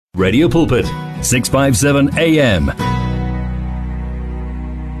Radio Pulpit, 657 AM.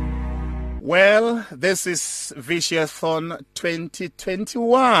 Well, this is Visiothon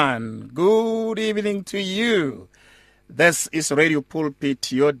 2021. Good evening to you. This is Radio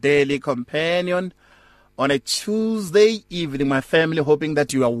Pulpit, your daily companion on a Tuesday evening. My family, hoping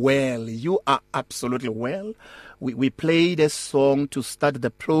that you are well. You are absolutely well. We played a song to start the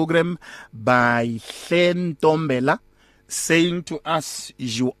program by Hlen Tombela, saying to us,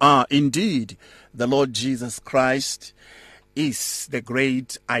 you are indeed the Lord Jesus Christ is the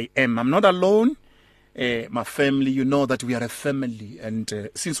great I am. I'm not alone. My family, you know that we are a family. And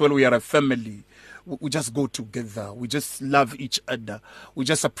since when we are a family, we just go together. We just love each other. We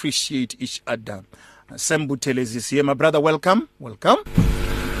just appreciate each other. Sembutelezi is here. My brother, welcome. Welcome.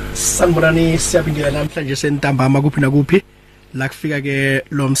 Sanibonani, siyabingelela namhlanje sentambama kuphi nakuphi la kufika ke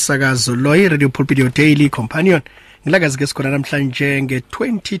lo msakazo lo Radio Pulpit your daily companion. Ngilakazi ke sikhona namhlanje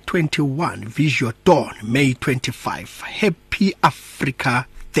nge-2021 Visiothon May 25. Happy Africa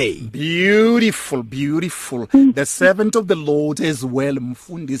Day. Beautiful, beautiful. The servant of the Lord as well,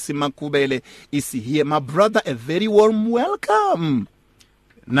 Mfundisi Makubele, is here. My brother, a very warm welcome.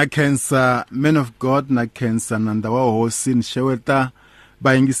 Nakensa, men of God, nakensa nandawa hosin sheweta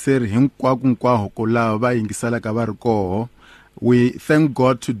bayingiseri hinkwako nkwaho kolava bayingisala kabariko. We thank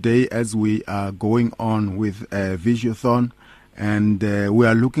God today as we are going on with Visiothon, and we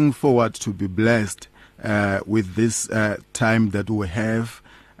are looking forward to be blessed with this time that we have.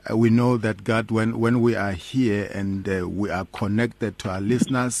 We know that God, when we are here and we are connected to our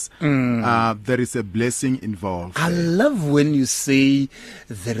listeners, there is a blessing involved. I love when you say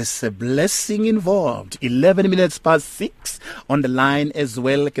there is a blessing involved. 11 minutes past 6 on the line as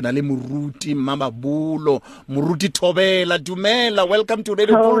well. Kenale Muruti Mamabulo, Muruti Tobela, Dumela. Welcome to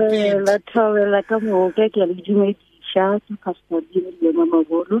Radio Pulpit. Tobela,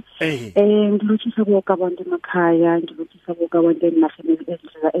 ngilotshisa bonke abantu emakhaya, ngilotshisa bonke abantu enarheni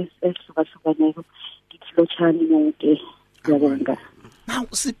ezihlukahlukanayo, ngithi lotshani nonke. Ngiyabonga. Now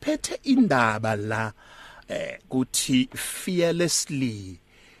siphethe indaba la kuthi fearlessly,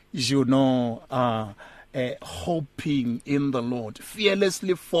 you know, hoping in the Lord,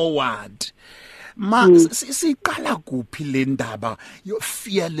 fearlessly forward. Siqala kuphi le ndaba, you're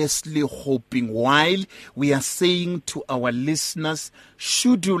fearlessly hoping, while we are saying to our listeners,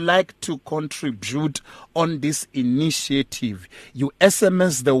 should you like to contribute on this initiative, you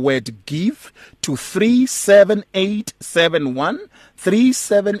SMS the word give to 37871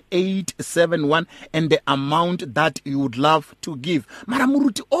 37871 and the amount that you would love to give.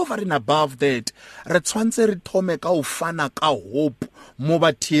 Maramuruti, over and above that, re tshwantse re thome ka o fana ka hope mo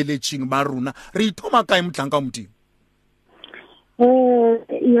ba theeletseng ba rona. Re ithoma kae motlanka motho?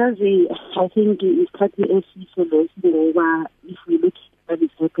 Yazi, I think it's quite essential over if we look at what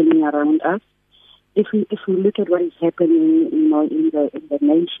is happening around us. If we look at what is happening, you know, in the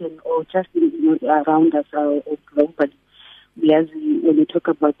nation or just around us or globally, when we talk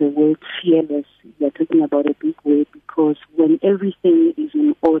about the word fearless, we are talking about a big word, because when everything is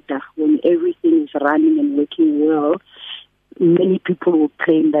in order, when everything is running and working well, many people will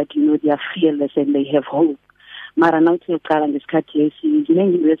claim that, you know, they are fearless and they have hope. Mara now to ngesikhathi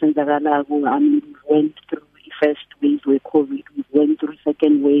esizakalayo, I mean, we went through the first wave with COVID, we went through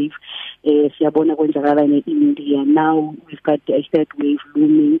second wave, siyabona kwenzakala in India. Now we've got a third wave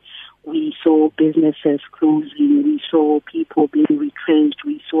looming. We saw businesses closing, we saw people being retrenched,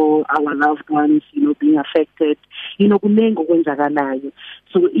 we saw our loved ones, you know, being affected. You know, kunengi okwenzakalayo.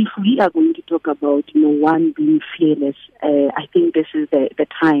 So if we are going to talk about, you know, one being fearless, I think this is the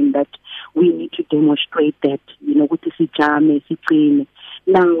time that we need to demonstrate that, you know, with the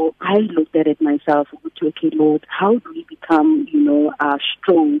Now, I looked at it myself, okay, Lord, how do we become, you know,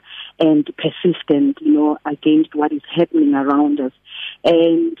 strong and persistent, you know, against what is happening around us?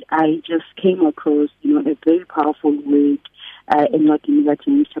 And I just came across, you know, a very powerful word in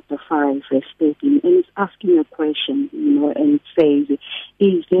James chapter 5, verse 13, and it's asking a question, you know, and it says,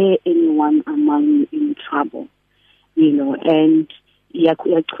 is there anyone among you in trouble? You know, and let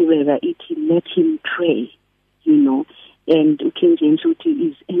him pray, you know, and King James,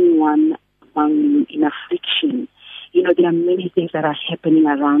 is anyone among you in affliction? You know, there are many things that are happening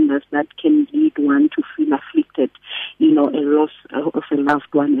around us that can lead one to feel afflicted. You know, a loss of a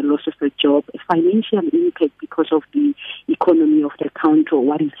loved one, a loss of a job, a financial impact because of the economy of the country, or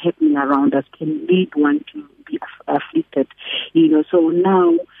what is happening around us can lead one to be afflicted. You know, so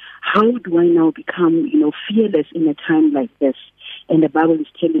now, how do I now become, you know, fearless in a time like this? And the Bible is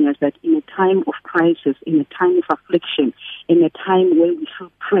telling us that in a time of crisis, in a time of affliction, in a time where we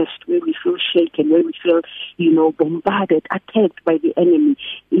feel pressed, where we feel shaken, where we feel, you know, bombarded, attacked by the enemy,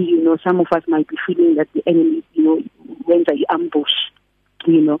 you some of us might be feeling that the enemy, went an ambush.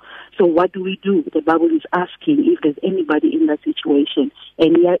 So what do we do? The Bible is asking if there's anybody in that situation,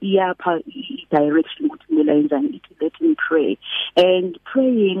 and direction let him pray. And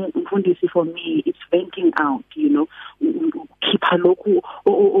praying, for me, it's venting out, keep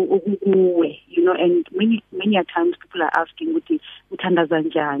and many a times people are asking,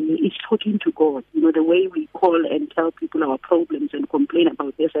 it's talking to God, the way we call and tell people our problems and complain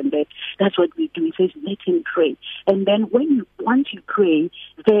about this and that, that's what we do. He says, let him pray. And then once you pray,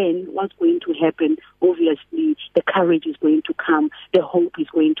 then what's going to happen? Obviously, the courage is going to come, the hope is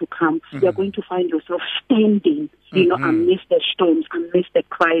going to come. You are going to find yourself standing, amidst the storms, amidst the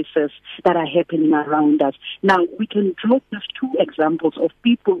crises that are happening around us. Now, we can draw just two examples of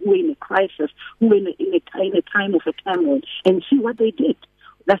people who are in a crisis, who are in a time of a turmoil, and see what they did.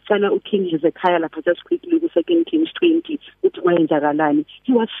 That's King Hezekiah, just quickly, the 2 Kings 20,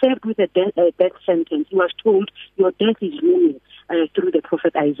 he was served with a death sentence. He was told, your death is looming. Through the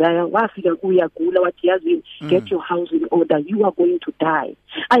prophet Isaiah, get your house in order, you are going to die.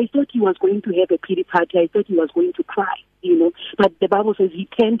 I thought he was going to have a pity party, I thought he was going to cry, but the Bible says he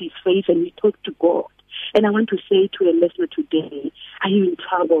turned his face and he talked to God. And I want to say to a listener today, are you in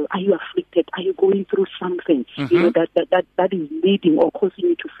trouble? Are you afflicted? Are you going through something that is leading or causing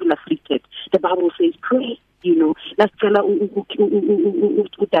you to feel afflicted? The Bible says, pray. Let's tell David in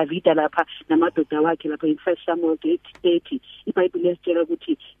 1 Samuel 8:30.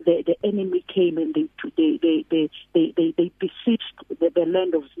 The enemy came and they besieged the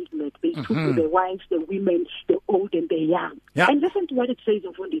land of Ziklag. They took the wives, the women, the old and the young. Yeah. And listen to what it says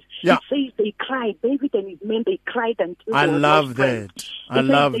of all this. Yeah. It says they cried. David and his men, they cried until I love that.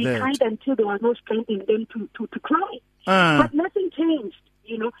 They cried until there was no strength in them to cry. But nothing changed.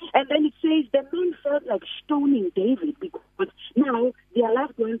 And then it says the men felt like stoning David because now their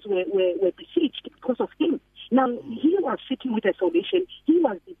loved ones were besieged because of him. Now, he was sitting with a solution, he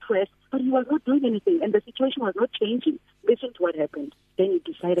was depressed, but he was not doing anything, and the situation was not changing. Listen to what happened. Then he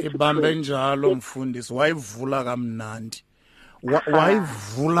decided to pray.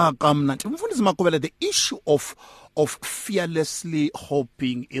 The issue of fearlessly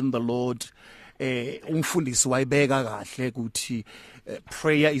hoping in the Lord, umfundisi wayibeka kahle ukuthi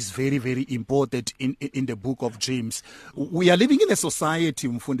prayer is very, very important in the book of James. We are living in a society,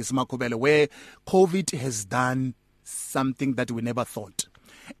 umfundisi Makobele, where COVID has done something that we never thought.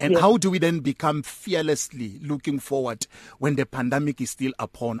 And how do we then become fearlessly looking forward when the pandemic is still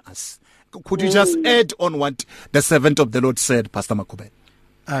upon us? Could you just add on what the servant of the Lord said, Pastor Makobele?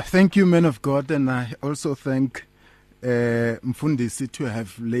 Thank you, man of God, and I also thank Mfundisi to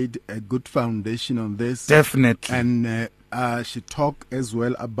have laid a good foundation on this. Definitely. And she talked as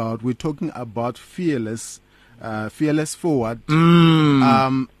well about, we're talking about fearless forward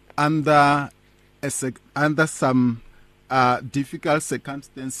under some difficult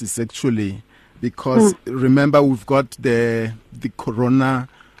circumstances actually, because remember we've got the corona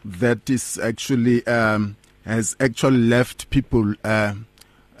that is actually has actually left people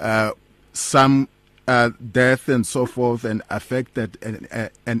some death and so forth, and affected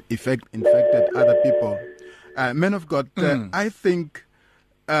and infected other people. Men of God, I think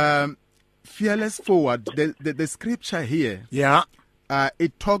fearless forward, the scripture here,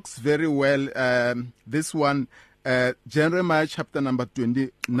 it talks very well, this one, Jeremiah chapter number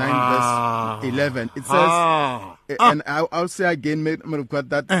 29 verse 11. It says, and I'll say again, man of God,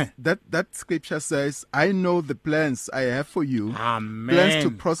 that scripture says, I know the plans I have for you, plans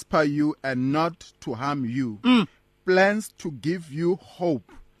to prosper you and not to harm you, plans to give you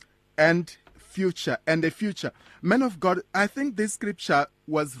hope and a future. Men of God, I think this scripture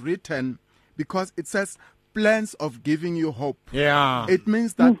was written because it says plans of giving you hope. Yeah. It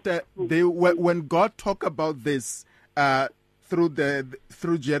means that when God talked about this through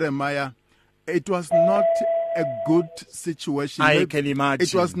Jeremiah, it was not a good situation. I can imagine.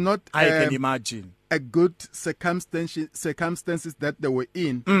 It was not can imagine a good circumstances that they were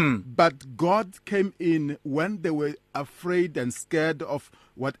in. But God came in when they were afraid and scared of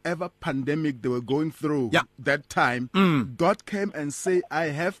whatever pandemic they were going through that time. God came and say, I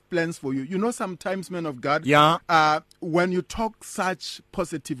have plans for you. You know, sometimes, men of God, when you talk such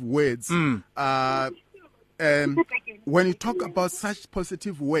positive words, when you talk about such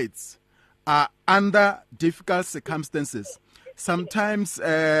positive words under difficult circumstances, sometimes,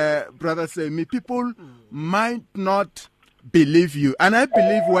 brothers say me, people might not believe you. And I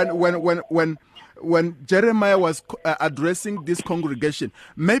believe when Jeremiah was addressing this congregation,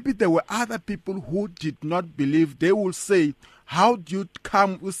 maybe there were other people who did not believe. They will say, how do you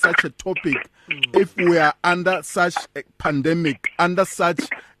come with such a topic if we are under such a pandemic, under such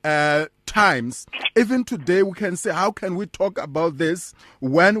times? Even today we can say, how can we talk about this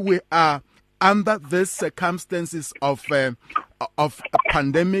when we are under these circumstances of a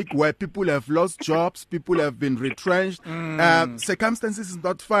pandemic where people have lost jobs, people have been retrenched. Circumstances is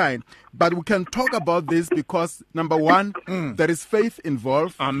not fine. But we can talk about this because, number one, there is faith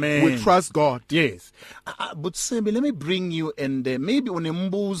involved. Amen. We trust God. Yes. But Sembi, let me bring you and maybe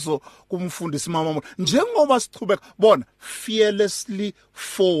unembuzo kumfundisi mama. Njengoba siqhubeka bona fearlessly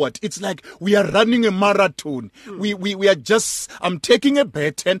forward. It's like we are running a marathon. We are just, I'm taking a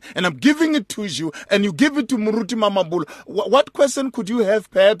baton and I'm giving it to you and you give it to Mruti Mamabolo. What question could you have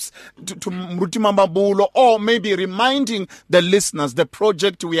perhaps to Mruti Mamabolo, or maybe reminding the listeners the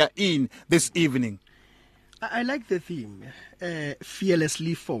project we are in this evening? I like the theme,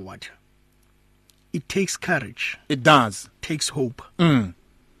 fearlessly forward. It takes courage. It does. Takes hope. And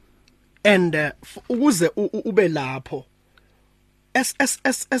ukuze ube lapho, as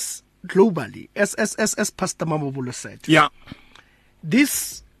globally, as Pastor Mamabolo said. Yeah.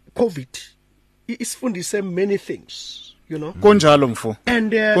 This COVID is funding many things, you know. Konjalo mfo.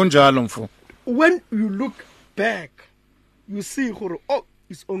 And Konjalo mfo. when you look back, you see, oh,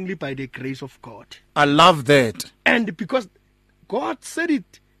 it's only by the grace of God. I love that. And because God said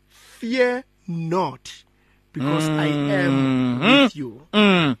it, fear not, because I am with you.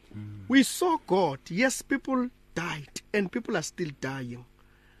 We saw God. Yes, people died, and people are still dying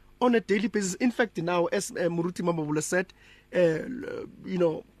on a daily basis. In fact, now, as Mruti Mamabolo said,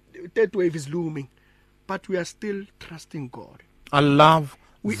 third wave is looming, but we are still trusting God. I love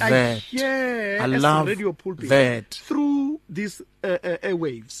We that. are here I as love a radio pulpit that. through these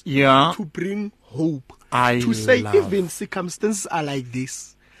airwaves, Yeah. to bring hope. I To say love. even circumstances are like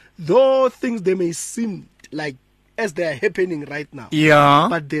this, though things they may seem like as they are happening right now, Yeah.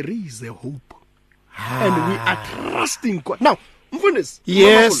 but there is a hope, and we are trusting God. Now, Mfundisi,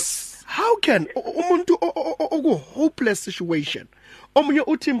 Yes. how can umuntu hopeless situation? Omunye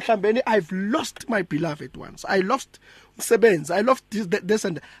uthi mhlambeni, I've lost my beloved ones. I lost sebenza. I lost this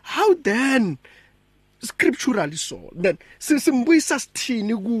and that. How then, scripturally so, then simbuyisa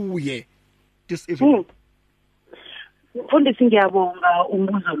sithini kuye this evening? Mfundisi ngiyabonga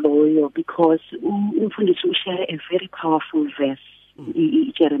umbuzo loyo, because umfundisi ushare a very powerful verse,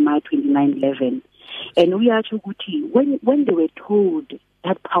 Jeremiah 29:11, and we are ukuthi when they were told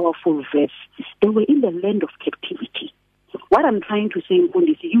that powerful verse, they were in the land of captivity. What I'm trying to say,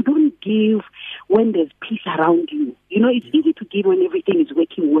 Mfundisi, you don't give when there's peace around you. You know, it's easy to give when everything is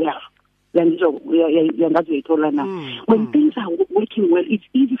working well. When things are working well, it's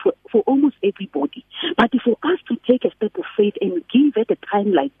easy for almost everybody. But for us to take a step of faith and give at a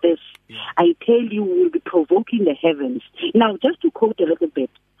time like this, I tell you, we will be provoking the heavens. Now, just to quote a little bit.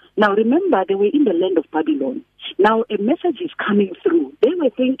 Now, remember, they were in the land of Babylon. Now, a message is coming through. They were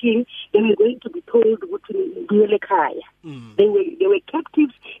thinking they were going to be told they were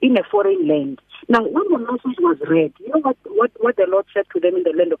captives in a foreign land. Now, when the message was read, you know what the Lord said to them in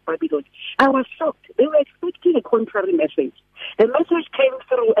the land of Babylon? I was shocked. They were expecting a contrary message. The message came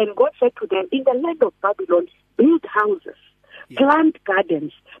through, and God said to them, in the land of Babylon, build houses, plant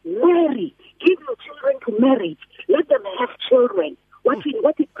gardens, marry, give your children to marriage, let them have children. What we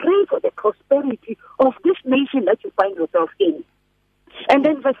pray for the prosperity of this nation that you find yourself in. And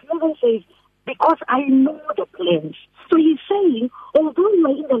then verse 11 says, because I know the plans. So he's saying, although you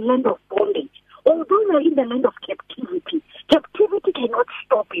are in the land of bondage, although you are in the land of captivity, captivity cannot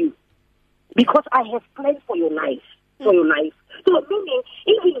stop you, because I have plans for your life. For your life. So meaning,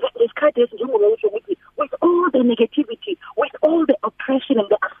 even with all the negativity, with all the oppression and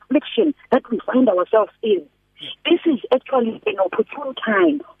the affliction that we find ourselves in, this is actually an opportune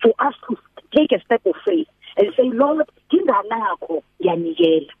time for us to take a step of faith and say, Lord, trusting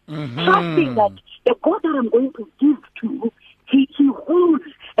that the God that I'm going to give to, He holds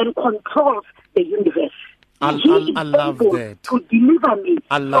and controls the universe. I love that. To deliver me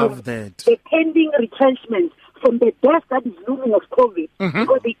I love from that. the pending retrenchment, from the death that is looming of COVID,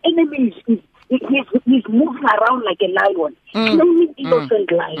 because the enemy is moving around like a lion, claiming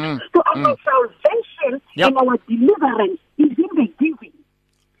innocent lives. So our salvation and our deliverance is in the giving.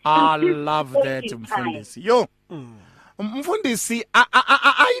 I love that, Mfundisi. Yo, Mfundisi,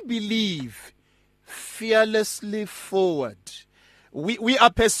 I believe fearlessly forward. We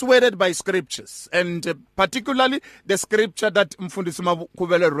are persuaded by scriptures, and particularly the scripture that Mfundisi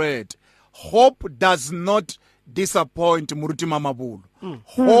Mabukubele read. Hope does not disappoint, Mruti Mamabolo.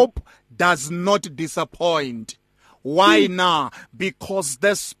 Hope does not disappoint. Why now? Because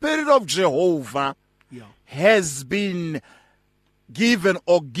the Spirit of Jehovah has been given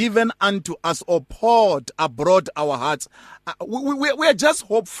or given unto us or poured abroad our hearts. We are just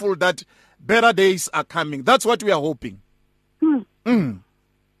hopeful that better days are coming. That's what we are hoping.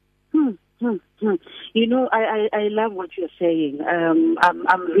 You know, I love what you're saying.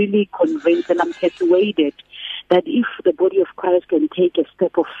 I'm really convinced and I'm persuaded that if the body of Christ can take a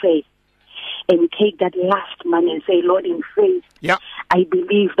step of faith and take that last man and say, Lord, in faith, Yeah. I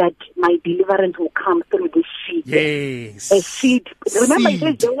believe that my deliverance will come through this seed. Yes. A seed. Remember, he says,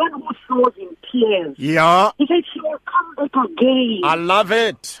 Seed. the one who sows in tears. Yeah. He says, she will come back again. I love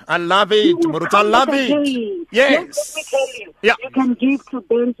it. I love He it. will Muruti, I come love back it. again. Yes. Let me tell you. Yeah. You can give to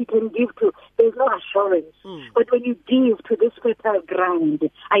them, you can give to, there's no assurance. But when you give to this fertile ground,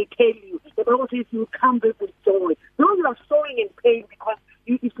 I tell you, the Bible says you come back with joy. No, you are sowing in pain because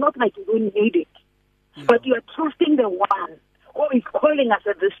it's not like you don't need it. But you are trusting the one who is calling us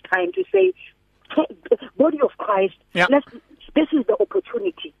at this time to say, body of Christ, Yeah. this is the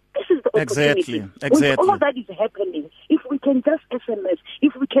opportunity. This is the opportunity. Exactly. With all that is happening, if we can just SMS,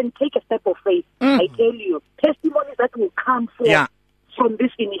 if we can take a step of faith, I tell you, testimonies that will come forth Yeah. from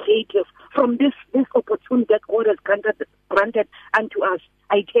this initiative, from this opportunity that God has granted unto us,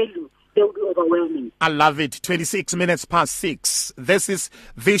 I tell you, they will be overwhelming. I love it. 26 minutes past 6. This is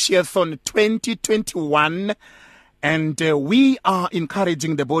Vishathon 2021. And we are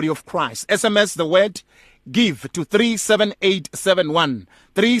encouraging the body of Christ. SMS the word give to 37871.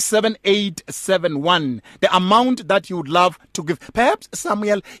 37871. The amount that you would love to give. Perhaps,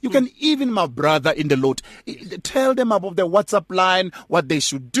 Samuel, you can even, my brother in the Lord, tell them about the WhatsApp line, what they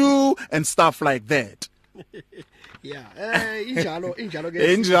should do, and stuff like that. Yeah, injalo ke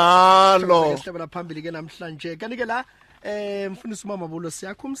Injalo. sihlabela phambili ke namhlanje kanti ke la mfundisi uMamabulo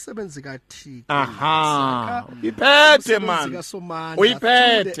siyakho umsebenzi kaThixo Aha. Uyiphethe man.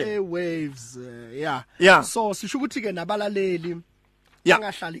 Uyiphethe. the airwaves Yeah. so sisho ukuthi ke nabalaleli Yeah.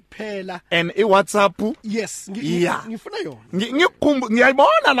 angahlali kuphela And iWhatsApp. yes Yeah. ngifuna yona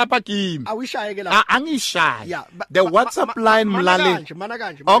Ngiyayibona lapha kimi. awishaye ke la Angishaya. yeah The WhatsApp line mlaleli. mana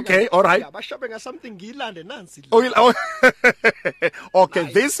kanje Okay, all right. bashabe nga something ngilande nansi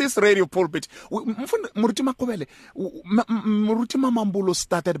Okay, this is Radio Pulpit. Muruti Makobele, Muruti Mamambulo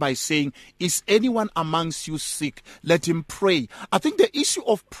started by saying, is anyone amongst you sick? Let him pray. I think the issue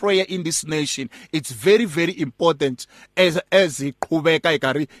of prayer in this nation, it's very, very important as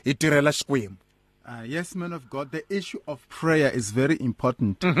Yes, man of God, the issue of prayer is very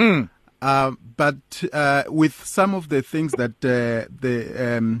important. But with some of the things that the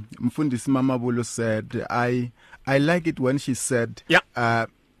Mfundisi Mamabulo said, I like it when she said, I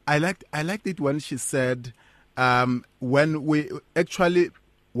liked it when she said,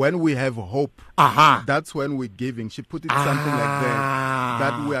 when we have hope, that's when we're giving. She put it something like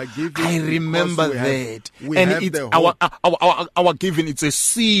that we are giving. I remember that. And it's our giving, it's a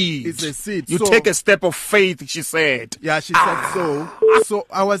seed. It's a seed. You take a step of faith, she said. Yeah, she said so. So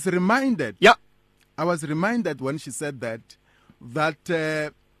I was reminded. Yeah. I was reminded when she said that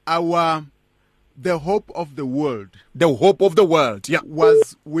the hope of the world. The hope of the world, yeah.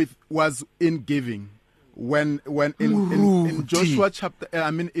 Was in giving. When in Joshua chapter,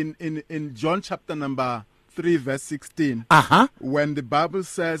 in John chapter number 3 verse 16, when the Bible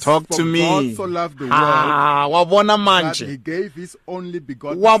says, talk to me. God so loved the world that he gave his only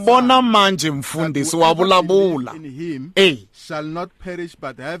begotten Son, that in him shall not perish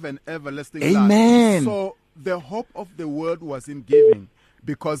but have an everlasting Amen. life. So the hope of the world was in giving,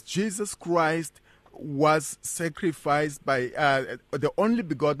 because Jesus Christ was sacrificed by the only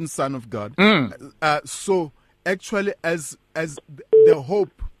begotten Son of God. So actually, as the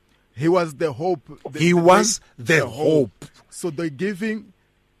hope, he was the hope. He was the hope. So the giving,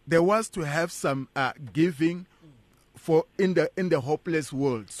 there was to have some giving for in the hopeless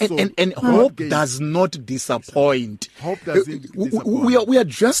world. So and hope does not disappoint. Hope doesn't disappoint. We are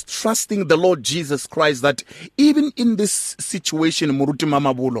just trusting the Lord Jesus Christ that even in this situation, Muruti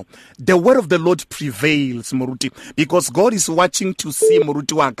Mamabulo, the word of the Lord prevails, Muruti, because God is watching to see,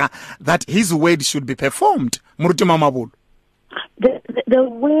 Muruti Waka, that his word should be performed, Muruti Mamabulo. The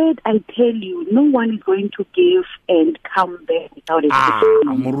word, I tell you, no one is going to give and come back without a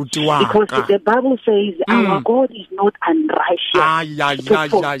testimony. Because the Bible says our God is not unrighteous to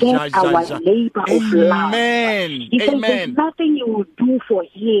forget our labor of love. He says there's nothing you will do for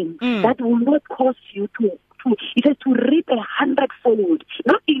him that will not cause you to he says to reap 100-fold,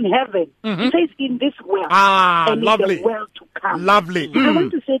 not in heaven. He says in this world and lovely. in the world to come. Lovely. I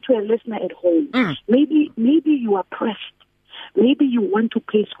want to say to a listener at home, maybe you are pressed. Maybe you want to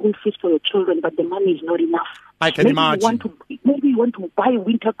pay school fees for your children, but the money is not enough. I can imagine. maybe you want to buy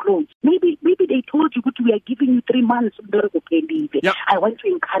winter clothes. Maybe they told you, we are giving you 3 months. Yep. I want to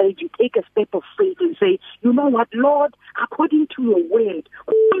encourage you, take a step of faith and say, you know what, Lord, according to your word,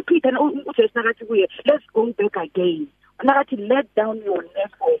 let's go back again. Let down your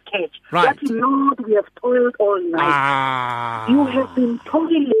net for a catch. Right. Lord, we have toiled all night. You have been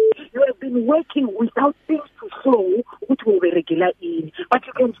toiling. You have been working without things to sow, which will be regular in. But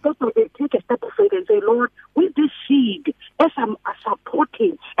you can step out and take a step of faith and say, Lord, with this seed, as I'm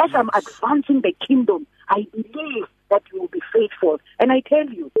supporting, as I'm advancing the kingdom, I believe that you will be faithful. And I tell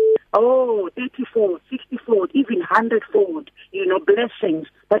you, 30-fold, 60-fold, even 100-fold, blessings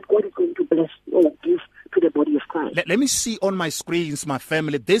that God is going to bless or give to the body of Christ. Let me see on my screens, my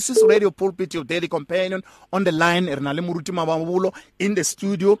family. This is Radio Pulpit, your daily companion. On the line, Renale Muruti Mababulo. In the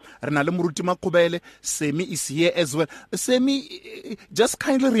studio, Renale Muruti Makubele. Semi is here as well. Semi, just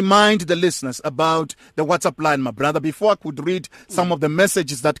kindly remind the listeners about the WhatsApp line, my brother, before I could read some of the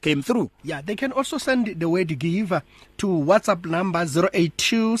messages that came through. Yeah, they can also send the word give to WhatsApp number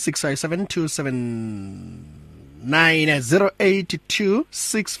 082-657-279,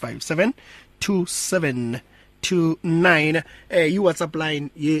 082-657-279. You WhatsApp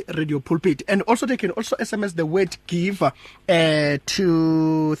line ye Radio Pulpit, and also they can also SMS the word give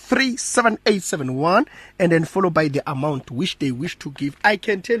to 37871 and then followed by the amount which they wish to give. I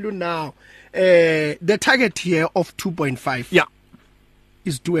can tell you now, the target here of 2.5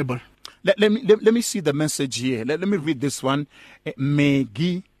 is doable. Let me see the message here. Let me read this one.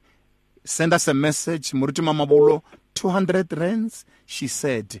 Maggie send us a message. Muruti Mamabolo, 200 rands. She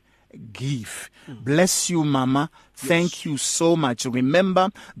said, give. Bless you, Mama. Thank you so much. Remember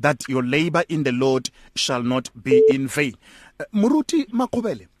that your labor in the Lord shall not be in vain. Muruti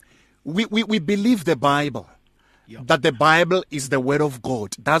Makobele, we believe the Bible, that the Bible is the word of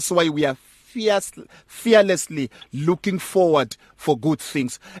God. That's why we are fearlessly looking forward for good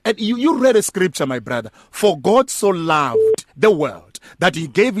things. And you read a scripture, my brother. For God so loved the world that he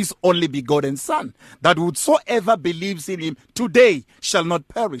gave his only begotten Son, that whosoever believes in him today shall not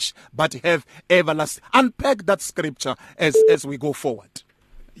perish, but have everlasting. Unpack that scripture as we go forward.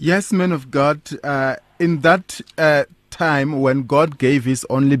 Yes, man of God, in that time when God gave his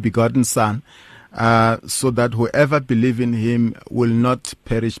only begotten Son, so that whoever believes in him will not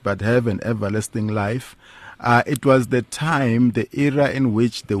perish but have an everlasting life. It was the time, the era in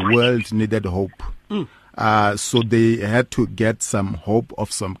which the world needed hope. So they had to get some hope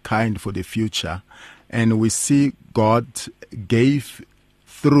of some kind for the future. And we see God gave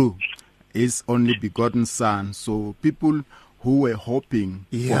through his only begotten Son. So people who were hoping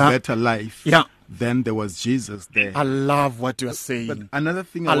for better life, then there was Jesus there. I love what you are saying. But another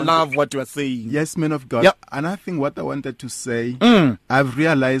thing I love what you are saying. Yes, man of God. Another thing what I wanted to say, I've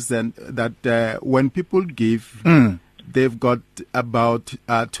realized that when people give, they've got about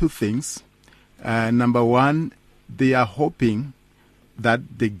two things. Number one, they are hoping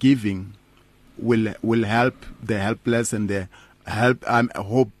that the giving will help the helpless and the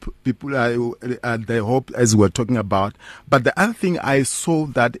hope people the hope as we're talking about. But the other thing I saw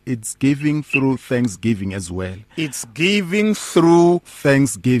that it's giving through thanksgiving as well. It's giving through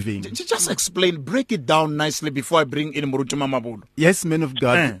thanksgiving. Just explain, break it down nicely before I bring in Muruti Mamabolo. Yes, man of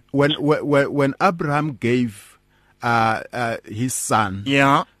God. When Abraham gave his son,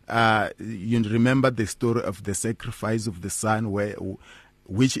 you remember the story of the sacrifice of the son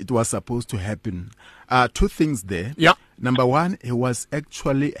which it was supposed to happen. Two things there. Number one, he was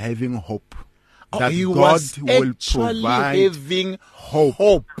actually having hope that God will provide having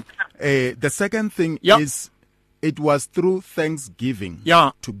hope. The second thing is it was through thanksgiving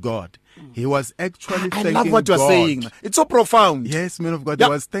to God. He was actually thanking God. I love what you are saying. It's so profound. Yes, man of God. He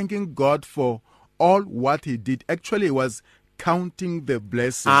was thanking God for all what he did. Actually, he was counting the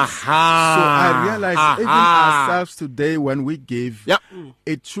blessings. So I realize even ourselves today when we give,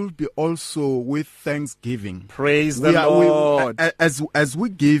 it should be also with thanksgiving. Praise the Lord. As we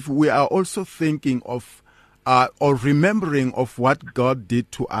give, we are also thinking of or remembering of what God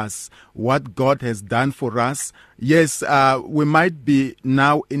did to us, what God has done for us. Yes, we might be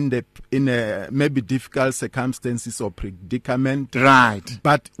now in a maybe difficult circumstances or predicament. Right.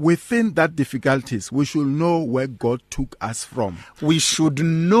 But within that difficulties, we should know where God took us from. We should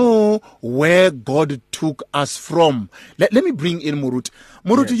know where God took us from. Let me bring in Muruti.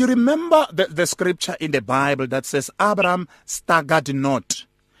 Muruti, you remember the scripture in the Bible that says Abraham staggered not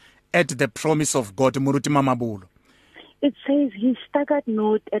at the promise of God, Muruti Mamabolo. It says he staggered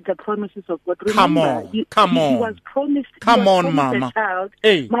not at the promises of God. Come Remember, on, he come was promised. Mama. A child.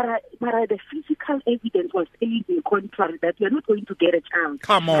 Hey. But the physical evidence was saying the contrary, that you're not going to get a child.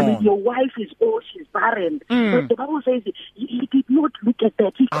 Come I mean, on. your wife is old, she's barren. But the Bible says he did not look at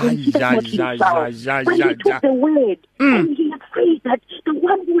that. He considered not himself. When he took the word, and he had faith that the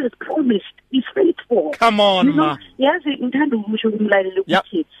one who has promised is faithful. Come on, you know, ma. yes, Yep.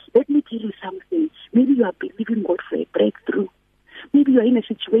 Let me tell you something. Maybe you are believing God for a breakthrough. Maybe you are in a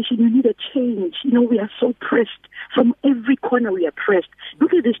situation you need a change. You know, we are so pressed. From every corner we are pressed.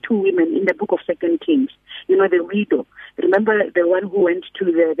 Look at these two women in the book of 2 Kings. You know, the widow. Remember the one who went to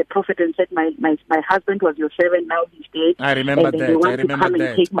the prophet and said, my husband was your servant, now he's dead. I remember and that. They want I remember to come that.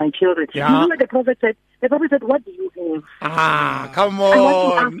 and take my children. Yeah. You know what the prophet said? The prophet said, what do you have? Ah, come I want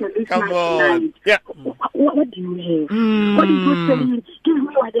on. to ask you this Come night on. tonight. Yeah. What do you have? What is you saying? Give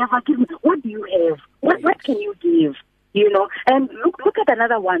me whatever. Give me. What do you have? What can you give? You know, and look at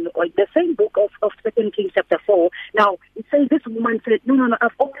another one, the same book of 2 Kings chapter 4. Now, it says this woman said, no,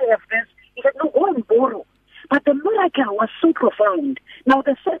 I've only have this. He said, no, go and borrow. But the miracle was so profound. Now,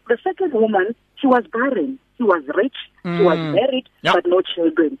 the second woman, she was barren. She was rich. She was married, but no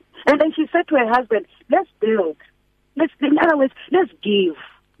children. And then she said to her husband, let's build. In other words, let's give.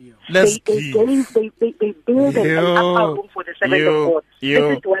 Let's They build an upper room for the servant of God.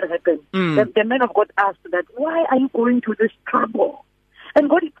 This is what happened. The man of God asked that, why are you going to this trouble? And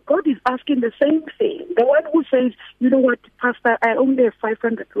God is asking the same thing. The one who says, you know what, Pastor, I only have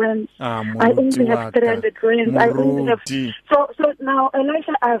 500 rands. I only have 300 rands. I only have... So now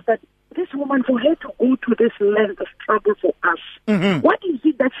Elisha asked that this woman, for her to go to this length of trouble for us, what is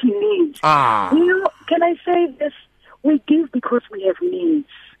it that she needs? You know, can I say this? We give because we have needs.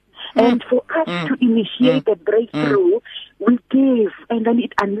 And for us to initiate a breakthrough, we give, and then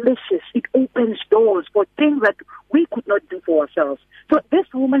it unleashes, it opens doors for things that we could not do for ourselves. So this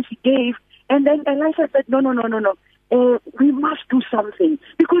woman, she gave, and then Elisha said, no. We must do something,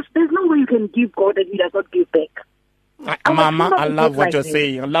 because there's no way you can give God and He does not give back. Mama, I love what you're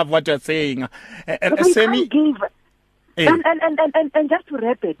saying. I love what you're saying. And Semi, give. Hey. And just to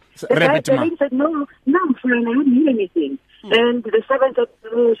wrap it, the lady said, no, I'm fine, I don't need anything. And the servant said,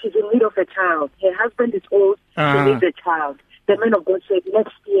 no, she's in need of a child. Her husband is old, she needs a child. The man of God said,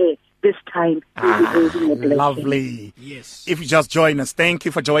 next year, this time, we'll be raising a blessing. Lovely. Yes. If you just join us, thank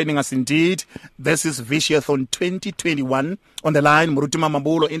you for joining us indeed. This is Vishathon 2021. On the line, Murutima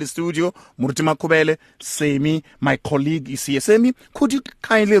Mabulo in the studio, Murutima Kubele, Semi, my colleague is here. Semi, could you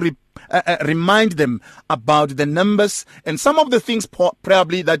kindly remind them about the numbers and some of the things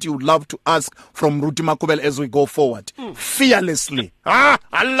probably that you would love to ask from Murutima Kubele as we go forward? Fearlessly. I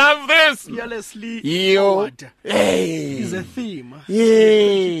love this. Fearlessly forward. Hey. Is a theme.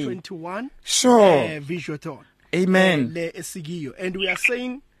 Yay. 2021. Sure. Vishathon. Amen. And we are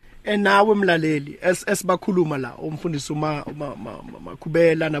saying, and nawe mlaleli esibakhuluma la umfundisi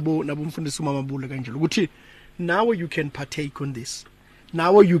Kubela nabo umfundisi Mabula kanjalo ukuthi now you can partake on this.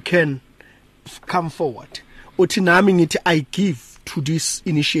 Now you can come forward. Uthi nami ngithi I give to this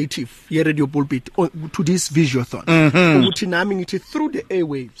initiative here Radio Pulpit, to this Vishathon. Uthi nami ngithi through the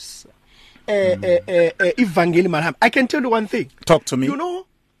airwaves. Evangeli Malham. I can tell you one thing. Talk to me. You know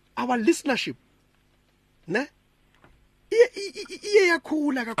our listenership. Ne?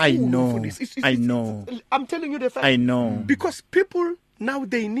 I know. I know. I'm telling you the fact. I know. Because people now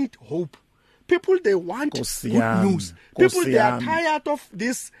they need hope. People they want good news. People they are tired of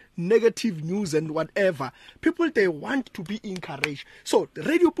this negative news and whatever. People they want to be encouraged. So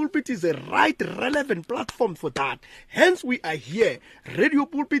Radio Pulpit is a right relevant platform for that. Hence we are here, Radio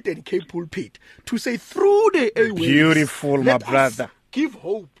Pulpit and K Pulpit, to say through the airwaves. Beautiful, my brother. Give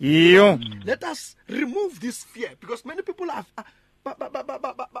hope. Let us remove this fear, because many people have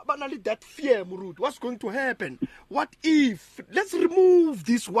banally that fear, Murud. What's going to happen? What if? Let's remove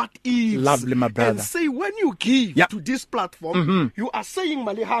this what if. Lovely, my brother. And say when you give to this platform, you are saying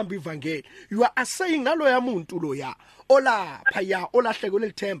Malihambi Vangeli. You are saying Naloya Muntu Loya. Ola Paya, Ola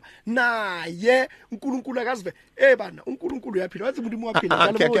Shagol Tem. Na ye Nkulunkulu akazve. Bana uNkulunkulu yaphila. Wathi umuntu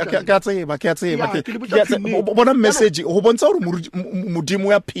waphila. Kyatseba. Bona message ho bontsha hore modimo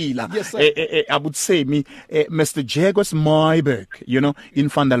uyaphila. I would say me Mr. Jagos Myberg, you know, in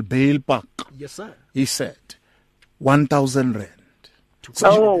Vandalbale Park. Yes, sir. He said 1,000 rand.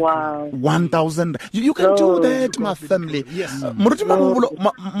 Oh, wow. 1,000. You can do that, my family. Yes. Let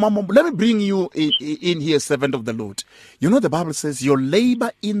me bring you in here, servant of the Lord. You know, the Bible says, your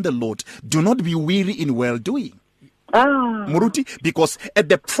labor in the Lord, do not be weary in well-doing. Muruti, because at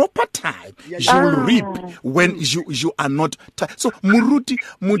the proper time you will reap when you are not so Muruti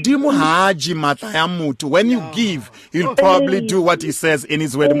Mudimu haji mata ya mutu. When you give, he'll probably do what he says in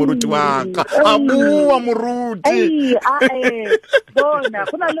his word. Muruti waka abuwa Muruti bona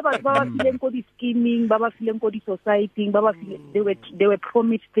kuna le batho ba fileng ko di scheming ba fileng ko di society ba they were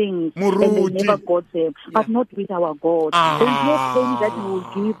promised things Muruti. And they never got them, but not with our God. There's no thing that we will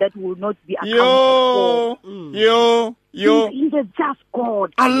give that will not be accounted for. He's a just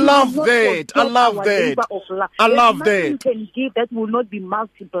God. I love that. I love that. I love that. You can give that will not be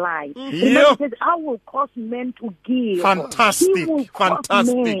multiplied. He says, I will cause men to give. Fantastic. He will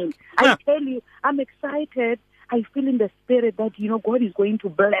Fantastic. Men. I tell you, I'm excited. I feel in the spirit that, God is going to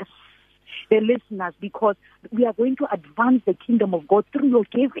bless the listeners because we are going to advance the kingdom of God through your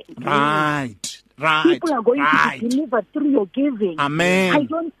giving. Right. People are going to be delivered through your giving. Amen.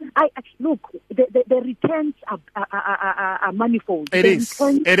 Look, the returns are manifold. It is.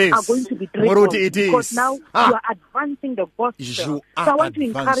 Are going to be tripled because now you are advancing the gospel. So I want to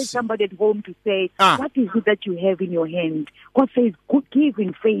encourage somebody at home to say, what is it that you have in your hand? God says, give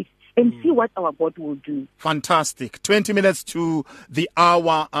in faith. And see what our God will do. Fantastic. 20 minutes to the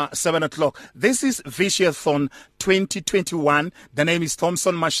hour, 7 o'clock. This is Vishathon 2021. The name is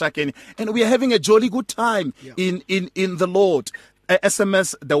Thompson Mashakeni. And we are having a jolly good time in the Lord.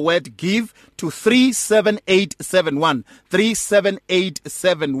 SMS the word give to 37871.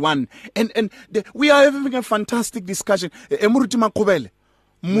 37871. And we are having a fantastic discussion. Muruti Makubele.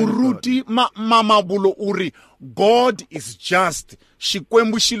 Muruti Mamabulo Uri. God is just.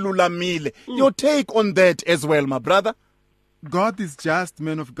 Shikwembu shilulamile. Your take on that as well, my brother? God is just,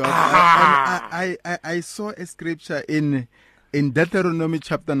 man of God. I saw a scripture in Deuteronomy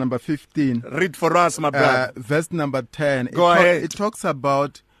chapter number 15. Read for us, my brother. Verse number 10. Go ahead. It talks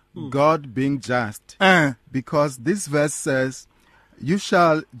about God being just. Because this verse says, you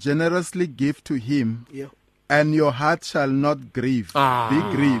shall generously give to him, and your heart shall not grieve, be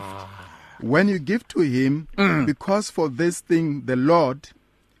grieved. When you give to him, because for this thing the Lord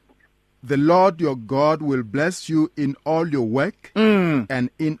your God will bless you in all your work and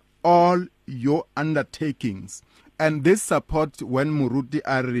in all your undertakings. And this support when Muruti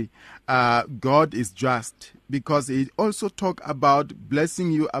Ari, God is just, because he also talk about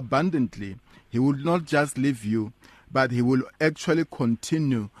blessing you abundantly. He will not just leave you, but he will actually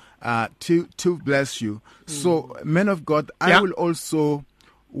continue to bless you. So, men of God, I will also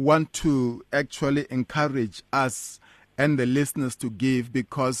want to actually encourage us and the listeners to give,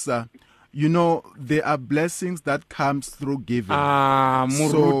 because there are blessings that comes through giving.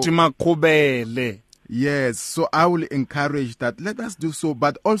 Muruti Makubele. Yes, so I will encourage that. Let us do so,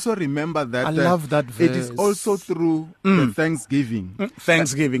 but also remember that I love that verse. It is also through the Thanksgiving.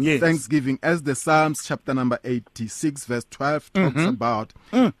 Thanksgiving, yes. Thanksgiving, as the Psalms chapter number 86 verse 12 talks about.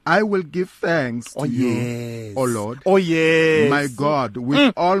 I will give thanks to you, O Lord. Oh yes. My God,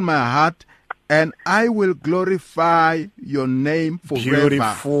 with all my heart, and I will glorify your name forever.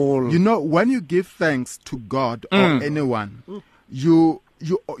 Beautiful. When you give thanks to God or anyone, you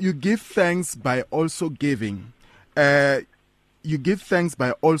give thanks by also giving. You give thanks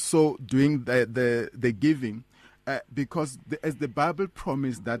by also doing the giving, because as the Bible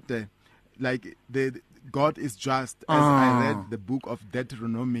promised that, God is just. As I read the book of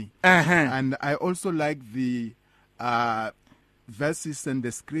Deuteronomy, and I also like the verses and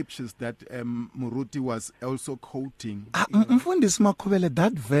the scriptures that Muruti was also quoting. Mfundisi Makubele,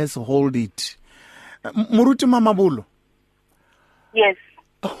 that verse, hold it. Muruti Mamabulo. Yes.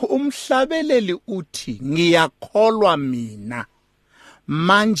 Umhlabeleli uthi ngiyakholwa mina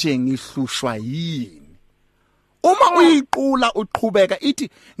manje ngihlushwa yini. Uma uyiqula uqhubeka ithi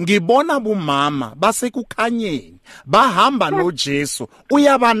ngibona bomama basekukhanyeni bahamba noJesu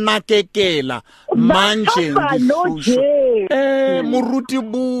uyabanakekela manje ngihlushwa. Muruti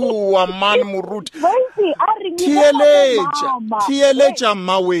buwa man Muruti. Tieleja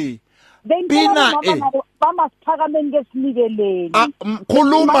mawe. Bina bamasiphakameni ngesinikeleni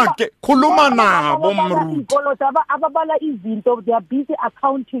khuluma nabo Muruti ababala izinto, they are busy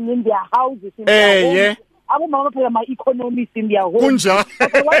accounting in their houses in their homes. Abomama phela ma-economists in their homes. Kunja.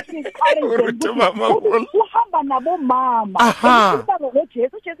 Uhamba nabomama.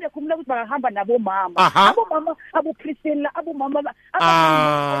 uJesu ekhuluma ukuthi bahamba nabomama. Abomama aboPriscilla, abomama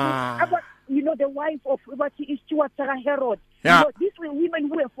the wife of Stuart Sarah Herod. These were women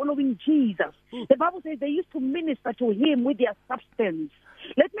who were following Jesus. The Bible says they used to minister to him with their substance.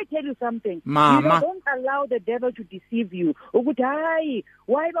 Let me tell you something. Mama. Don't allow the devil to deceive you. Why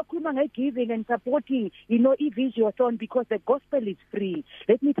bakhuluma giving and supporting, Vishathon, because the gospel is free.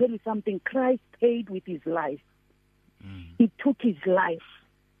 Let me tell you something. Christ paid with his life. He took his life,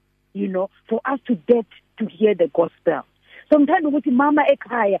 for us to get to hear the gospel. Sometimes ukuthi mama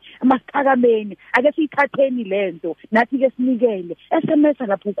ekhaya masiphakameni ake siyithatheni lento nathi ke sinikele SMS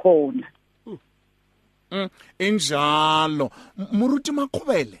lapho khona. Injalo Muruti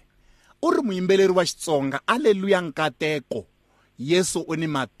Maqhubele o re moimbeleri wa Xitsonga Alleluia nkateko Yesu o ni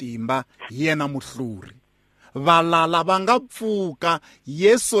matimba yena muhluri valala va nga pfuka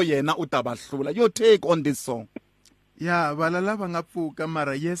Yesu yena u ta va hlula. Your take on this song? Yeah, valala va nga pfuka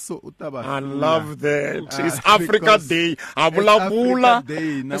mara Yesu u ta va hlula. I love that. It's Africa Day. Avulavula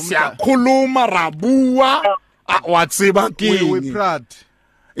siyakhuluma rabua wa tseba king. We proud.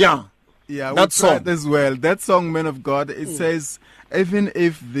 Yeah. Yeah, that we song proud as well. That song, Man of God, it says, even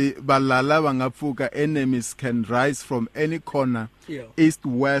if the Balala Wangapuka enemies can rise from any corner, east,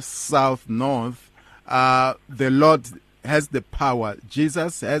 west, south, north, the Lord has the power.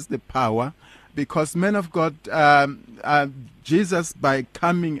 Jesus has the power because, Man of God, Jesus, by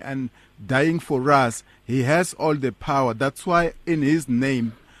coming and dying for us, he has all the power. That's why in his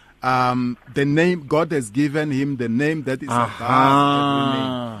name, the name God has given him, the name that is above every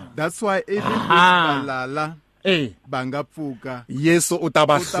name. That's why even with Balala Bangapuka Yesu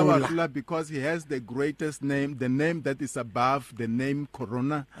utabahula because he has the greatest name, the name that is above the name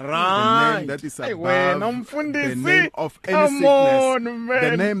Corona, right. The name that is above the name of any sickness,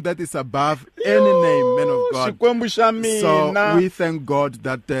 the name that is above any name, Man of God. So we thank God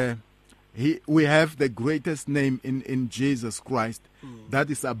that we have the greatest name in Jesus Christ that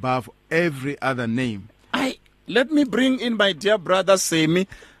is above every other name. Let me bring in my dear brother Semi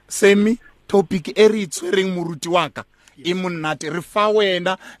topic eri tswereng moruti waka e monnate re fa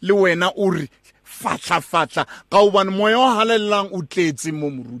wena le wena o re fatla ka o bana moya o halellang o tletse mo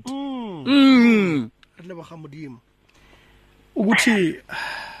moruti re le ba ga modimo ukuthi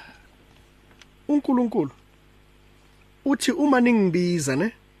uNkulunkulu uthi uma ningibiza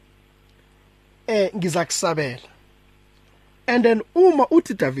ne ngizakusabela and then uma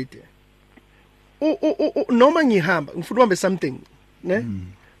uthi David noma ngihamba ngifuna uhambe something ne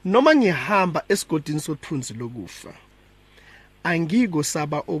noma ngihamba esigodini sothunzi lokufa angiko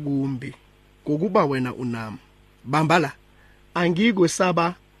saba okumbi ngokuba wena unami bambala angiko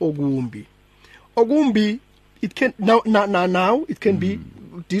saba okumbi it can now it can be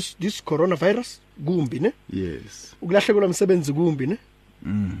this coronavirus kumbi ne yes ukulahlekelwa umsebenzi kumbi ne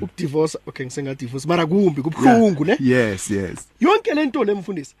ukudivorce okay ngisenga divorce mara kumbi kubhlungu ne yes yonke lento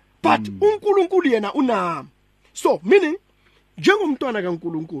lemfundisi but uNkulunkulu yena unami so meaning njengomntwana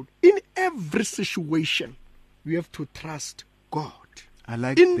kaNkulunkulu in every situation we have to trust God. I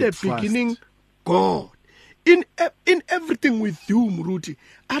like in the trust. beginning God in everything we do Muruti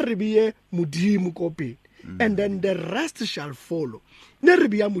aribiye mudimu kopeni and then the rest shall follow.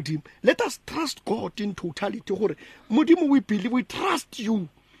 Neribiya mudimu, let us trust God in totality. Mudimu, we believe, we trust you.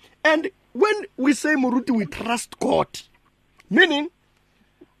 And when we say Muruti, we trust God, meaning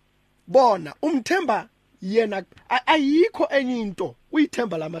bona umthemba yena ayikho enye into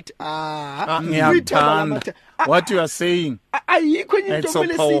uyithemba lamathi uyithemba lamathi what you are saying ayikho enye into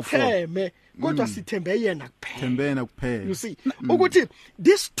kumele sitheme kodwa sithembe yena kuphela. You see ukuthi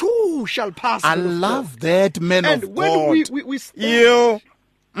this too shall pass. I love that, man and of when God. we stand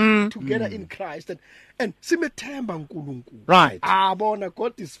together in Christ and simethemba uNkulunkulu, right, bona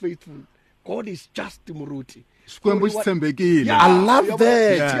God is faithful, God is just Muruti. I love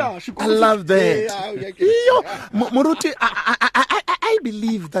that. I love that. Muruti, I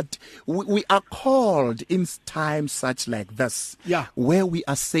believe that we are called in times such like this, where we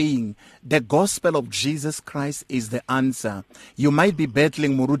are saying the gospel of Jesus Christ is the answer. You might be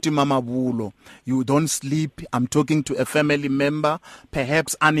battling Muruti Mamabulo. You don't sleep. I'm talking to a family member,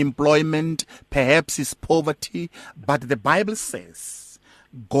 perhaps unemployment, perhaps it's poverty. But the Bible says,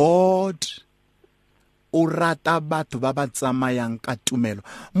 God urata batho ba ba tsamayang ka tumelo.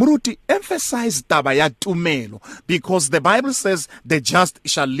 Muruti, emphasize taba ya tumelo because the Bible says the just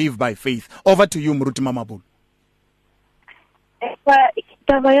shall live by faith. Over to you, Muruti Mamabulu.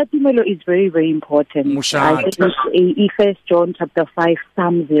 Taba ya tumelo is very, very important. I think First John chapter 5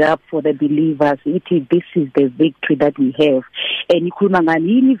 sums it up for the believers. This is the victory that we have. And ikhuluma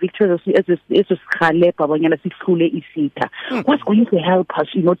ngani victory esisikhalepha abanyana sihlule isitha. What's going to help us,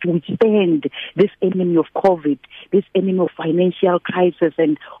 to withstand this enemy of COVID, this enemy of financial crisis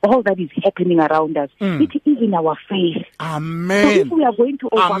and all that is happening around us? It is in our faith. Amen. So if we are going to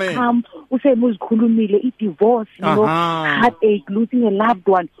overcome, divorce, heartache, losing a loved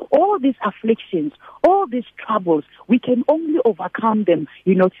one, all these afflictions, all these troubles, we can only overcome them,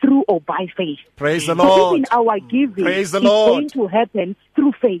 through or by faith. Praise the Lord. Even our giving Praise the is Lord. going to happen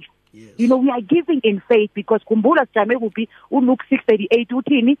through faith. Yes. You know, we are giving in faith because kumbula sijame kuphi uLuke 6:38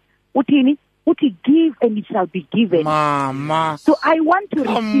 uthini uthi give and it shall be given. Mama. So I want to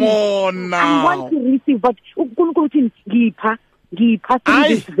Come receive. on now. I want to receive, but uNkulunkulu uthi ngipha through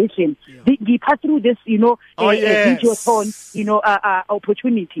this vision. Ngipha through this, you know, videothon, you know,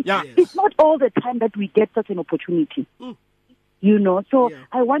 opportunity. Yeah. It's not all the time that we get such an opportunity. You know, so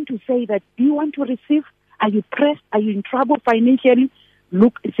I want to say that, do you want to receive? Are you pressed? Are you in trouble financially?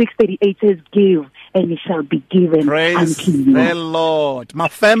 Luke 6:38 says, give, and it shall be given Praise unto you. the Lord. My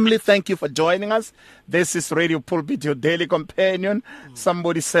family, thank you for joining us. This is Radio Pulpit, your daily companion.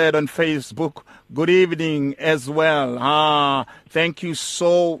 Somebody said on Facebook, good evening as well. Thank you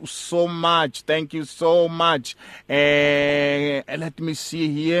so much. Thank you so much. Let me see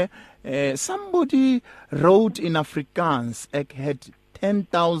here. Somebody wrote in Afrikaans, ek het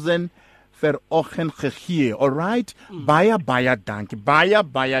 10,000 ver oggend gegee. All right? Baie dankie. Baie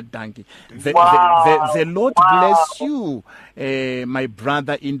dankie. The Lord bless you, my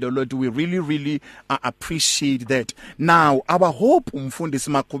brother in the Lord. We really appreciate that. Now, our hope, Mfundisi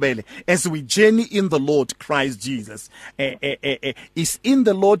Makubele, as we journey in the Lord Christ Jesus, is in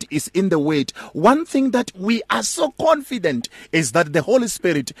the Lord, is in the Word. One thing that we are so confident is that the Holy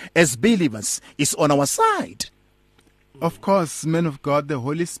Spirit, as believers, is on our side. Of course, men of God, the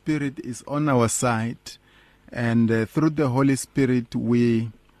Holy Spirit is on our side, and through the Holy Spirit we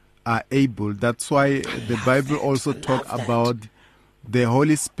are able. That's why the Bible also talk about the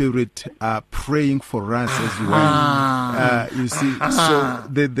Holy Spirit praying for us as well. You see, so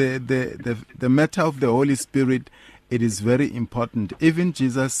the matter of the Holy Spirit, it is very important. Even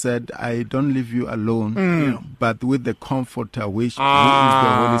Jesus said, I don't leave you alone, but with the Comforter, who is the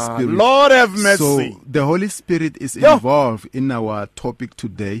Holy Spirit. Lord have mercy. So the Holy Spirit is involved in our topic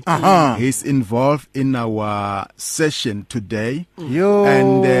today. He's involved in our session today.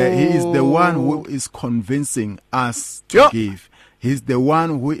 And he is the one who is convincing us to give. He's the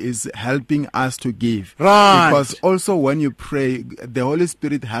one who is helping us to give. Right. Because also when you pray, the Holy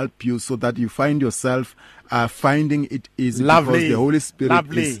Spirit help you so that you find yourself finding it easy. Lovely. Because the Holy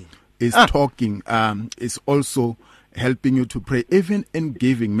Spirit is talking, is also helping you to pray. Even in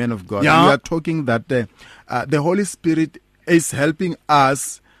giving, men of God. Yeah. We are talking that the Holy Spirit is helping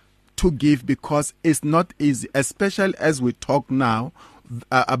us to give because it's not easy, especially as we talk now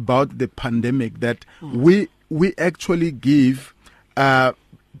about the pandemic, that we actually give, but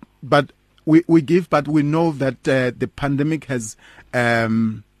we give, but we know that the pandemic has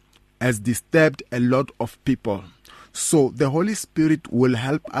disturbed a lot of people. So the Holy Spirit will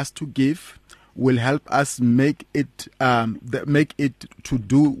help us to give, will help us make it to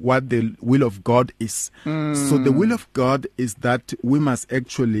do what the will of God is. So the will of God is that we must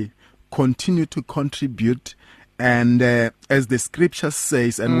actually continue to contribute. And as the scripture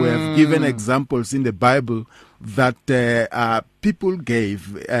says, and we have given examples in the Bible that people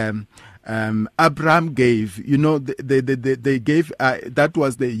gave, Abraham gave, you know, they gave, that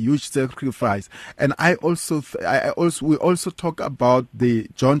was the huge sacrifice. And we also talk about the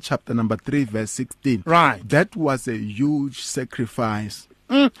John chapter number 3 verse 16. Right. That was a huge sacrifice.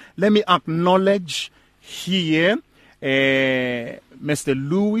 Let me acknowledge here Mr.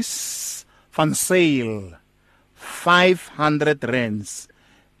 Louis van Sale, 500 rands.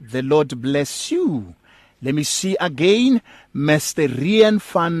 The Lord bless you. Let me see again, Mr. Rian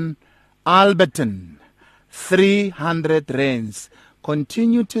van Alberton, 300 rands.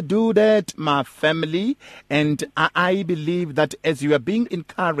 Continue to do that, my family, and I believe that as you are being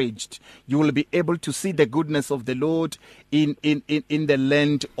encouraged, you will be able to see the goodness of the Lord in the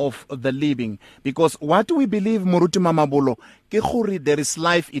land of the living. Because what we believe, Moruti Mamabolo, there is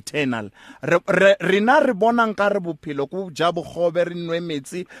life eternal. Rina re bona nka re bophelo ku ja bogobe re nwe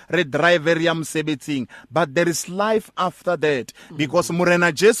metsi re drive re ya mosebetsing, but there is life after that, because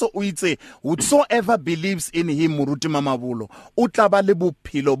Morena Jesu o itse whosoever believes in him, Moruti Mamabolo, o tla ba le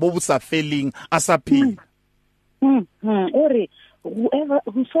bophelo bo bo sa feleng a sa phela.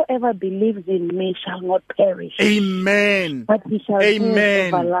 Whosoever believes in me shall not perish. Amen. But he shall have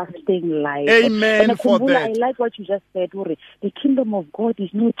everlasting life. Amen. For that. I like what you just said, Uri. The kingdom of God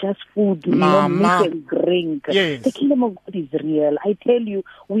is not just food, meat and drink. Yes. The kingdom of God is real. I tell you,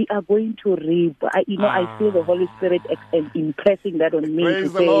 we are going to reap. I feel the Holy Spirit impressing that on me. Praise to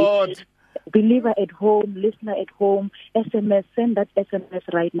the say, Lord. believer at home, listener at home, SMS, send that SMS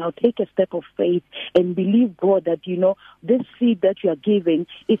right now. Take a step of faith and believe God that, this seed that you are giving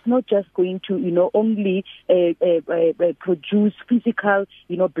is not just going to, only produce physical,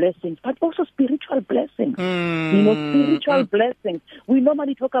 blessings, but also spiritual blessings. Spiritual blessings. We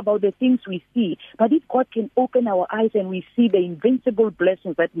normally talk about the things we see, but if God can open our eyes and we see the invincible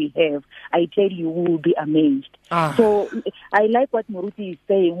blessings that we have, I tell you, we will be amazed. So I like what Muruti is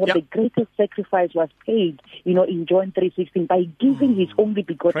saying. The greatest sacrifice was paid, in John 3:16 by giving His only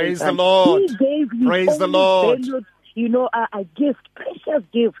begotten Praise Son. the Lord. He gave His Praise the only Lord. valued, a gift, precious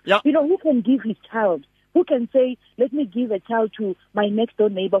gift. Yep. Who can give his child? Who can say, let me give a child to my next door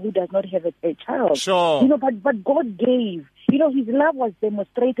neighbor who does not have a child? Sure. But God gave. His love was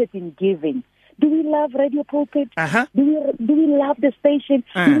demonstrated in giving. Do we love Radio Pulpit? Do we love the station?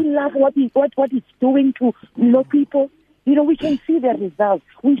 Do we love what it's doing to people? We can see the results.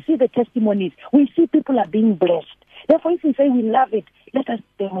 We see the testimonies. We see people are being blessed. Therefore, if we say we love it, let us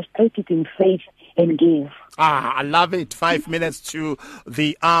demonstrate it in faith and give. I love it. 5 minutes to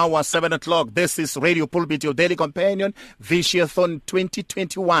the hour, 7 o'clock. This is Radio Pulpit, your daily companion, Vishathon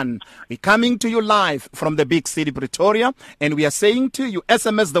 2021. We're coming to you live from the big city, Pretoria, and we are saying to you,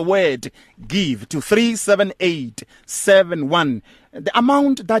 SMS the word GIVE to 37871. The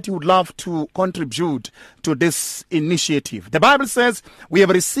amount that you would love to contribute to this initiative. The Bible says we have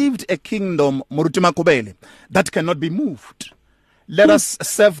received a kingdom, Muruti Makubele, that cannot be moved. Let us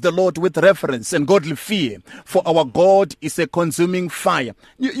serve the Lord with reverence and godly fear, for our God is a consuming fire.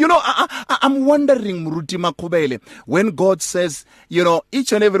 I'm wondering, Muruti Makubele, when God says,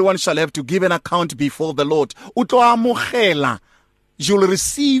 each and everyone shall have to give an account before the Lord, you'll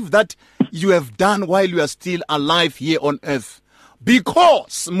receive that you have done while you are still alive here on earth.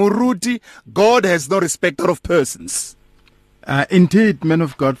 Because, Muruti, God has no respecter of persons. Indeed, man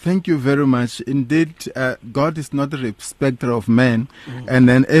of God, thank you very much. Indeed, God is not a respecter of men, and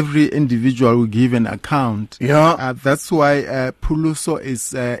then every individual will give an account. Yeah, that's why Puluso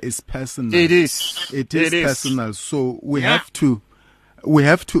is personal. It is personal. So we have to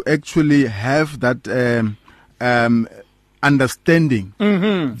actually have that understanding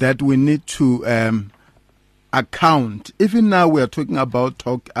that we need to account. Even now we are talking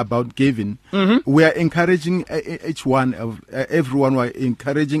about giving. We are encouraging everyone, we are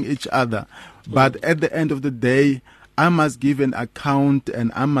encouraging each other. But at the end of the day, I must give an account,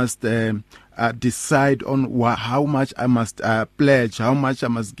 and I must decide on how much I must pledge, how much I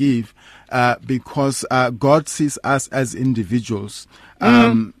must give, because God sees us as individuals.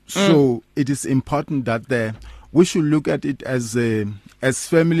 So it is important that we should look at it as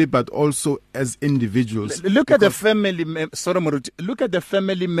family, but also as individuals. Look at the family. Look at the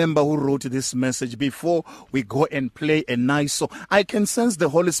family member who wrote this message before we go and play a nice song. I can sense the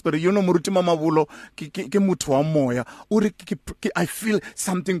Holy Spirit. Muruti Mama Bulo, I feel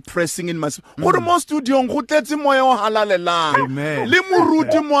something pressing in my spirit. Amen. Le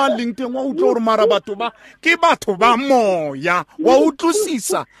Muruti mo lingte wa utlo mara batho ba ke batho ba moya wa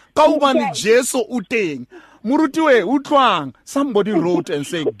utlosisa ka ubani Jesu uteng. Murutiwe utwang. Somebody wrote and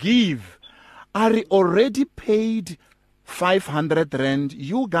said, give. I already paid 500 rand.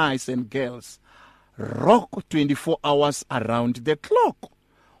 You guys and girls rock 24 hours around the clock.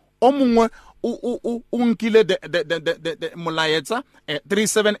 Omungwe unkile the mulaetsa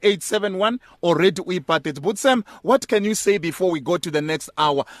 37871 already we parted. But Sam, what can you say before we go to the next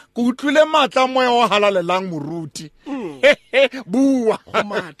hour? Kutlile matla moya wa halalelang Muruti. Bua.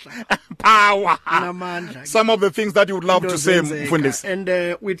 Power. Some of the things that you would love to say, Mfundisi. And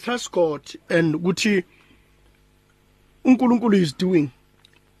we trust God, and Gucci uNkulunkulu is doing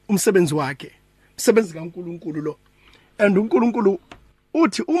umsebenzi wakhe. Umsebenzi kaNkulunkulu lo. And uNkulunkulu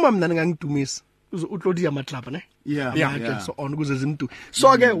uthi uma mina ngangidumisa utlodi yamatlapa ne. Yeah. So on kuze zimdu.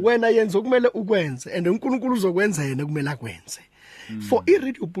 So ke wena yenza okumele ukwenze, and uNkulunkulu uzokwenza yena kumele akwenze. For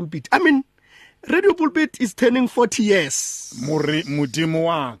iRadio Pulpit, I mean, Radio Pulpit is turning 40 years. Mudimo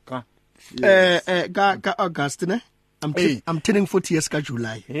waka. Ka August ne. I'm turning 40 years ka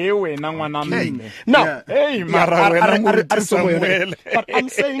July. Hey wena ngwana mme. Now, hey mara wena Muruti Samuel. But I'm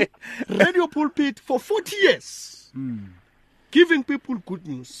saying Radio Pulpit for 40 years. Giving people good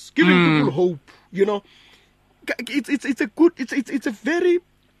news, giving people hope, it's a good, it's a very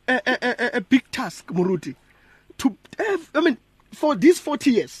a big task, Muruti, to have, I mean, for these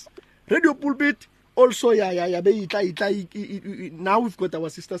 40 years, Radio Pulpit also, now we've got our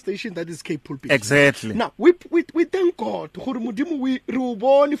sister station that is Cape Pulpit. Exactly. Now, we thank God, we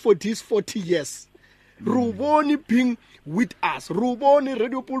Ruboni for these 40 years, Ruboni being with us, Ruboni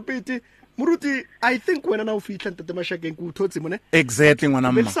Radio Pulpit, Muruti, I think when I fitla ntate Mashakeng ku thotse mone. Exactly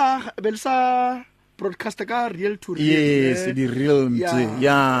ngwana mma. Belsa broadcaster ka real to real. Yes, the real mtse.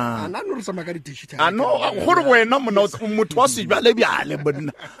 Yeah. Ana no re ka di digital. Ano gore wena motho wa se bjale bjale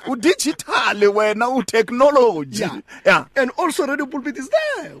bona. U digital wena u technology. Yeah. And also Radio Pulpit is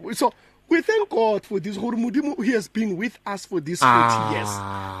there. So we thank God for this. Mudimu, he has been with us for these 40 years.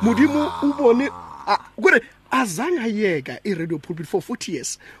 Mudimu ubone gore azange yeka iRadio Pulpit for 40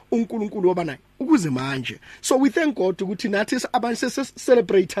 years. uNkulunkulu wabana ukuze manje. So we thank God ukuthi nathi abantu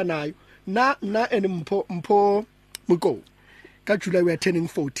celebrate nayo. Na and mpo muko. Ka July we are turning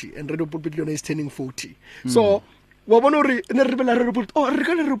 40 and Radio Pulpit is turning 40. So wabona re ne re bela Radio Pulpit. Oh, re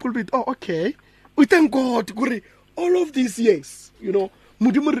ka Radio Pulpit. Oh, okay. We thank God gore all of these years, you know,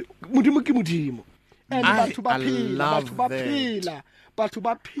 mudimu ki mudimu. And batho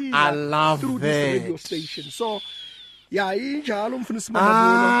ba phila through this radio station. So injalo mfundisi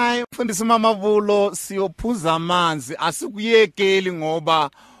Mamavulo. Mfundisi Mamavulo siyophuza amanzi asikuyekeli ngoba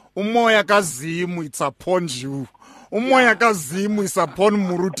umoya kaZimu it's upon you. Umoya kaZimu is upon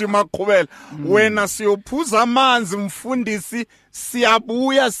Muruti Maqhubela. Wena siyophuza amanzi mfundisi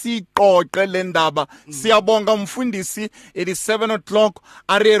siyabuya siqoqe le ndaba. Siyabonga mfundisi it is 7 o'clock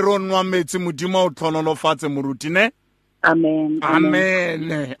are ronwa metsi modimo o tlhonolofatse Muruti ne. Amen.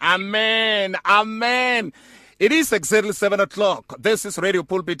 Amen. Amen. Amen. It is exactly 7 o'clock. This is Radio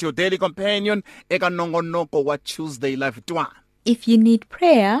Pulpit, your daily companion. Eka nongonoko wa Tuesday Live Twa. If you need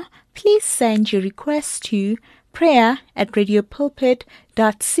prayer, please send your request to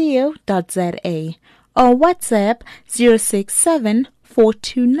prayer@radiopulpit.co.za or WhatsApp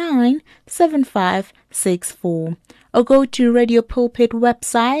 067-429-7564 or go to Radio Pulpit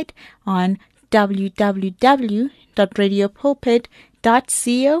website on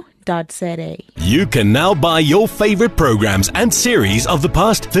www.radiopulpit.co.za. You can now buy your favorite programs and series of the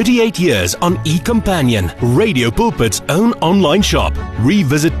past 38 years on eCompanion, Radio Pulpit's own online shop.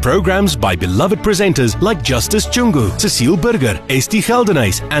 Revisit programs by beloved presenters like Justice Chungu, Cecile Burger, Esti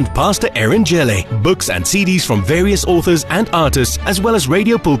Geldenhuys, and Pastor Aaron Jelle. Books and CDs from various authors and artists, as well as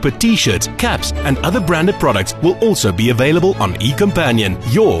Radio Pulpit t-shirts, caps, and other branded products will also be available on eCompanion,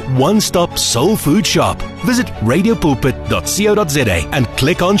 your one-stop soul food shop. Visit radiopulpit.co.za and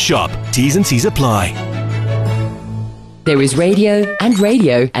click on shop. T's and C's apply. There is radio,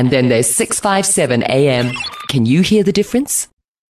 and then there's 657 AM. Can you hear the difference?